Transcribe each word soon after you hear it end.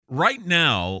Right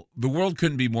now, the world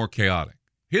couldn't be more chaotic.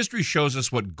 History shows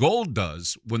us what gold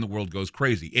does when the world goes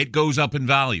crazy. It goes up in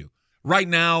value. Right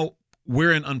now,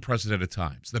 we're in unprecedented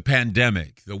times. The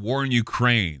pandemic, the war in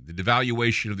Ukraine, the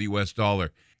devaluation of the U.S.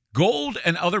 dollar. Gold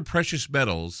and other precious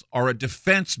metals are a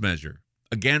defense measure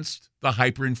against the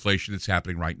hyperinflation that's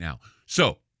happening right now.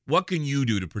 So, what can you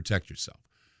do to protect yourself?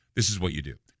 This is what you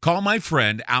do. Call my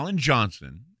friend Alan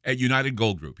Johnson at United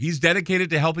Gold Group. He's dedicated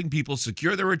to helping people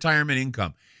secure their retirement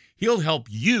income. He'll help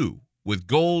you with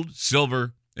gold,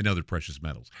 silver, and other precious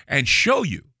metals and show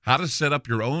you how to set up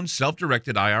your own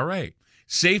self-directed IRA.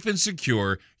 Safe and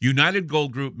secure, United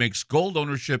Gold Group makes gold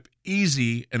ownership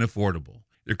easy and affordable.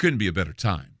 There couldn't be a better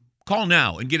time. Call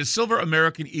now and get a Silver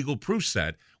American Eagle proof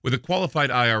set with a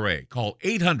qualified IRA. Call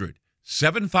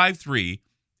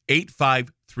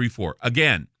 800-753-8534.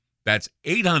 Again, that's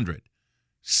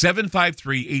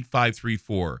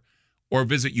 800-753-8534 or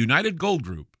visit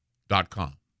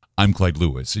UnitedGoldGroup.com. I'm Clyde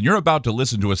Lewis, and you're about to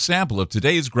listen to a sample of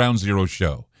today's Ground Zero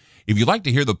show. If you'd like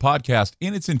to hear the podcast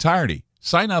in its entirety,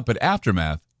 sign up at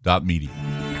aftermath.media.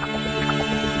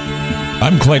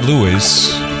 I'm Clyde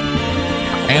Lewis,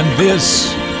 and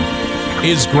this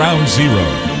is Ground Zero.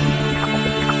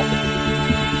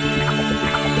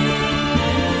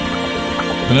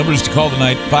 The numbers to call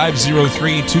tonight,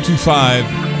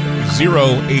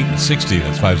 503-225-0860.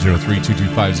 That's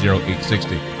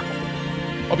 503-225-0860.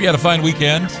 Hope you had a fine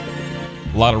weekend.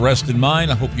 A lot of rest in mind.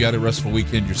 I hope you had a restful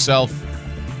weekend yourself.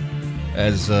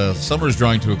 As summer is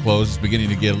drawing to a close, it's beginning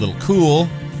to get a little cooler,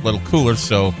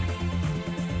 so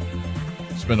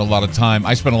I spent a lot of time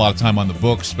on the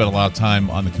books, spent a lot of time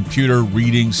on the computer,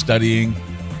 reading, studying.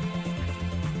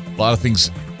 A lot of things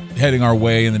heading our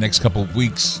way in the next couple of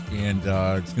weeks, and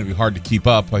it's going to be hard to keep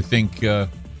up. I think,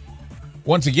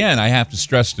 once again, I have to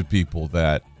stress to people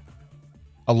that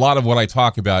a lot of what I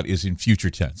talk about is in future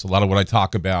tense. A lot of what I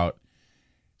talk about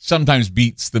sometimes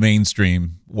beats the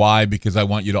mainstream. Why? Because I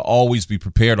want you to always be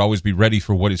prepared, always be ready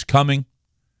for what is coming.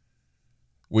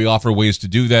 We offer ways to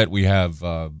do that. We have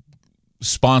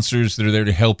sponsors that are there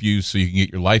to help you so you can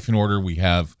get your life in order. We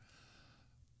have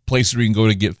places where you can go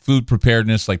to get food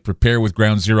preparedness, like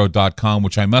preparewithgroundzero.com,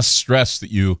 which I must stress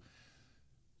that you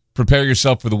prepare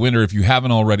yourself for the winter. If you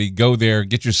haven't already, go there,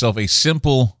 get yourself a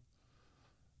simple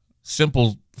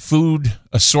food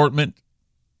assortment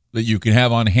that you can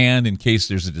have on hand in case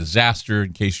there's a disaster,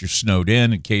 in case you're snowed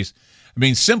in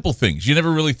simple things you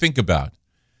never really think about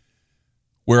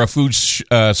where a food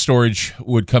storage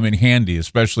would come in handy,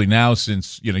 especially now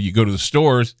since, you go to the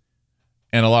stores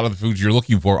and a lot of the foods you're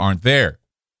looking for aren't there.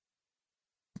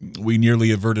 We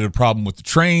nearly averted a problem with the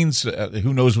trains.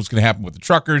 Who knows what's going to happen with the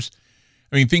truckers?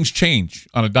 Things change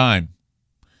on a dime.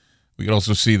 We could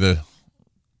also see the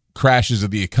crashes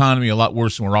of the economy a lot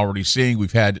worse than we're already seeing.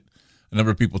 We've had a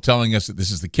number of people telling us that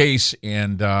this is the case,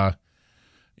 and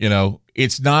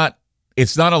it's not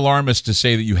alarmist to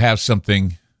say that you have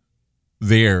something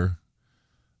there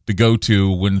to go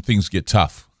to when things get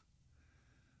tough.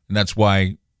 And that's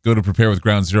why go to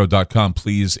preparewithgroundzero.com,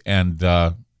 please, and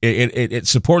it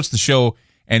supports the show,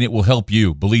 and it will help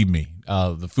you, believe me.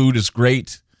 The food is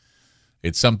great.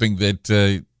 It's something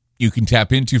that you can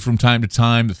tap into from time to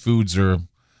time. The foods are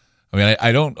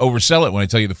I don't oversell it when I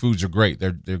tell you the foods are great.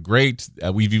 They're great.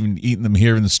 We've even eaten them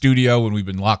here in the studio when we've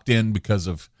been locked in because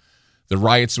of the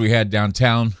riots we had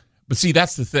downtown. But see,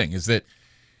 that's the thing, is that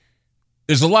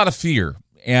there's a lot of fear,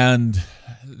 and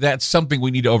that's something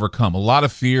we need to overcome. A lot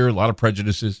of fear, a lot of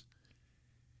prejudices.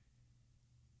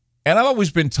 And I've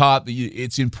always been taught that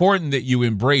it's important that you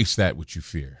embrace that which you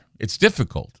fear. It's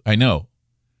difficult, I know.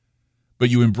 But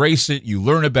you embrace it, you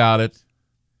learn about it.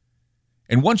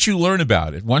 And once you learn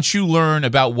about it, once you learn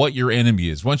about what your enemy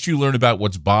is, once you learn about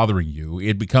what's bothering you,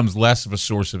 it becomes less of a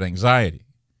source of anxiety.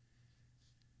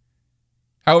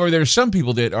 However, there are some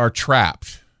people that are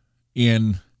trapped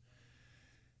in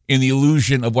the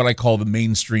illusion of what I call the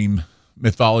mainstream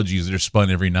mythologies that are spun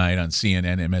every night on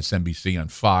CNN, MSNBC, on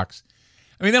Fox.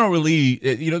 They don't really,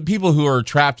 people who are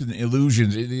trapped in the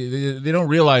illusions, they don't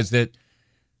realize that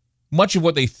much of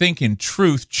what they think in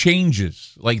truth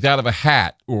changes, like that of a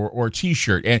hat or a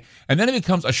T-shirt. And then it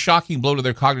becomes a shocking blow to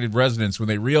their cognitive resonance when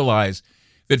they realize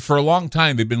that for a long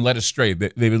time they've been led astray.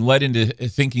 They've been led into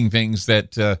thinking things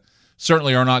that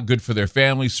certainly are not good for their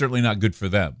family, certainly not good for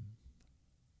them.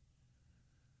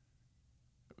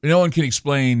 No one can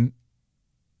explain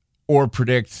or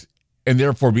predict and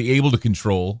therefore be able to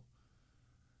control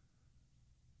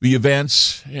the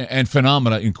events and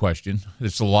phenomena in question.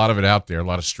 There's a lot of it out there, a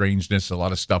lot of strangeness, a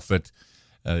lot of stuff that,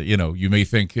 you may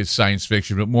think is science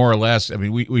fiction, but more or less,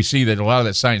 we see that a lot of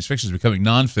that science fiction is becoming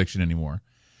nonfiction anymore.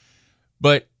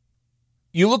 But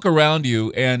you look around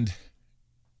you and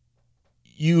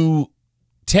you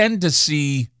tend to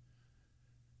see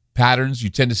patterns. You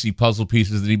tend to see puzzle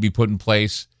pieces that need to be put in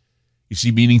place. You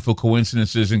see meaningful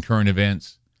coincidences in current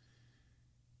events.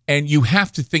 And you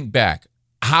have to think back.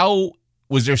 How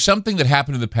was there something that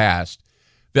happened in the past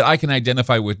that I can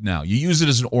identify with now? You use it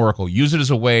as an oracle. Use it as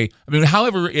a way. I mean,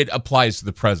 however it applies to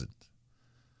the present.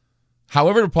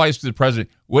 However it applies to the present,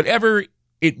 whatever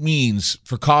it means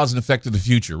for cause and effect of the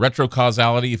future.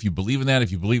 Retrocausality, if you believe in that,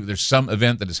 if you believe there's some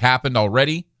event that has happened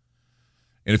already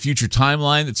in a future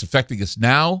timeline that's affecting us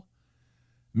now.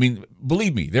 I mean,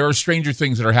 believe me, there are stranger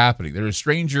things that are happening. There are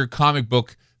stranger comic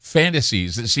book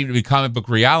fantasies that seem to be comic book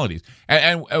realities.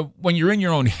 And when you're in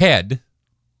your own head,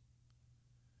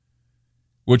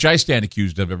 which I stand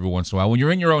accused of every once in a while, when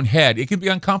you're in your own head, it can be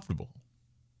uncomfortable.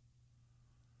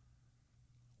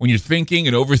 When you're thinking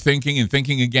and overthinking and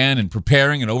thinking again and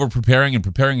preparing and over-preparing and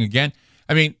preparing again,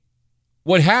 I mean,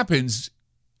 what happens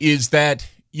is that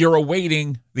you're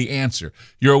awaiting the answer.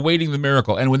 You're awaiting the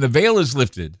miracle. And when the veil is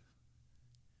lifted,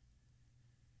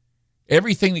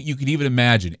 everything that you could even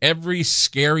imagine, every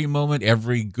scary moment,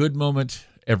 every good moment,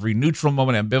 every neutral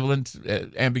moment,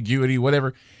 ambivalent, ambiguity,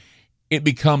 whatever, it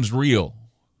becomes real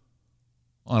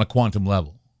on a quantum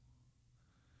level.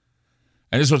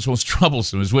 And this is what's most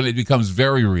troublesome, is when it becomes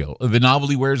very real. The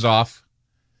novelty wears off,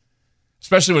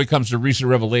 especially when it comes to recent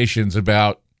revelations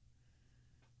about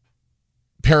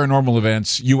paranormal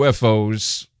events,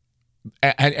 UFOs,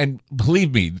 and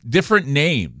believe me, different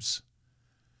names,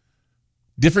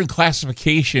 different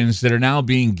classifications that are now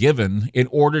being given in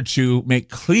order to make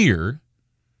clear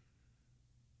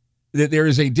that there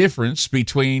is a difference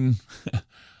between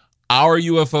our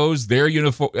UFOs, their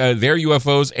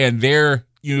UFOs, and their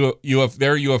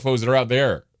UFOs that are out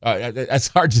there. That's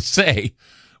hard to say,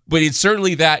 but it's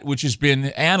certainly that which has been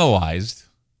analyzed.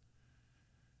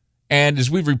 And as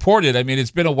we've reported, I mean,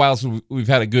 it's been a while since we've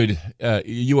had a good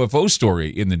UFO story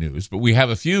in the news, but we have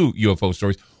a few UFO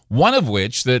stories, one of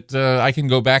which that I can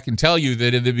go back and tell you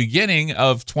that in the beginning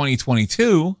of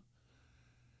 2022,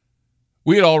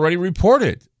 we had already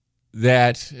reported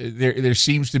that there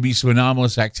seems to be some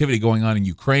anomalous activity going on in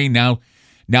Ukraine. Now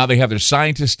they have their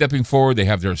scientists stepping forward. They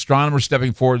have their astronomers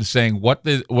stepping forward and saying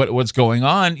what's going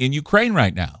on in Ukraine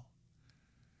right now.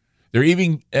 They've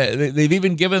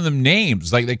even given them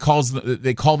names, like they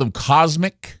call them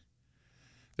cosmic.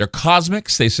 They're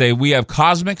cosmics. They say we have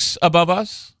cosmics above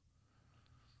us.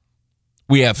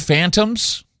 We have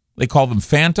phantoms. They call them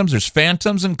phantoms. There's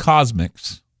phantoms and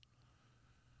cosmics.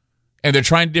 And they're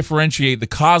trying to differentiate the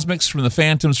cosmics from the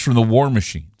phantoms from the war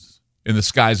machines in the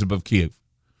skies above Kyiv.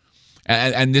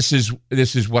 And this is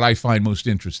what I find most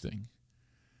interesting,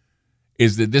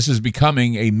 is that this is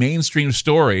becoming a mainstream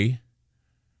story,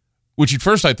 which at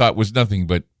first I thought was nothing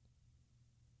but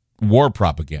war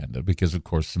propaganda, because, of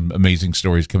course, some amazing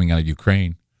stories coming out of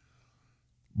Ukraine.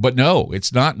 But no,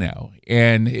 it's not now.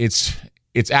 And it's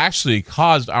actually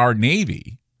caused our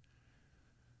Navy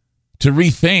to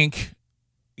rethink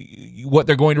what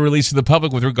they're going to release to the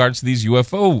public with regards to these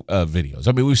UFO videos.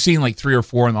 I mean, we've seen like 3 or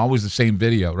 4 and always the same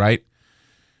video, right?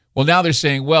 Well, now they're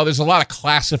saying, well, there's a lot of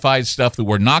classified stuff that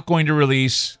we're not going to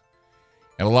release.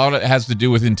 And a lot of it has to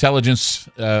do with intelligence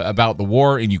about the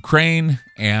war in Ukraine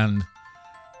and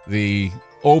the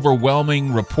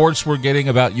overwhelming reports we're getting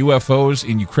about UFOs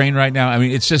in Ukraine right now. I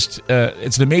mean, it's just,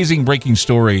 it's an amazing breaking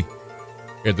story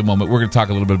at the moment. We're going to talk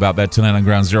a little bit about that tonight on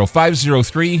Ground Zero.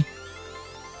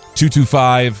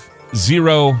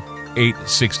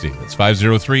 503-225-0860. That's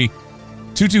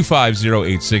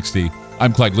 503-225-0860.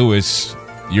 I'm Clyde Lewis.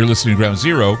 You're listening to Ground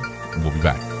Zero, and we'll be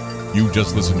back. You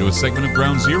just listened to a segment of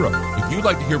Ground Zero. If you'd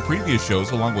like to hear previous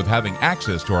shows along with having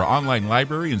access to our online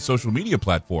library and social media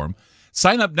platform,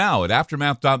 sign up now at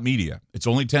aftermath.media. It's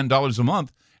only $10 a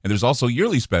month, and there's also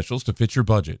yearly specials to fit your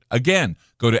budget. Again,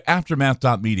 go to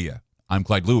aftermath.media. I'm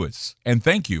Clyde Lewis, and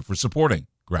thank you for supporting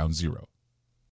Ground Zero.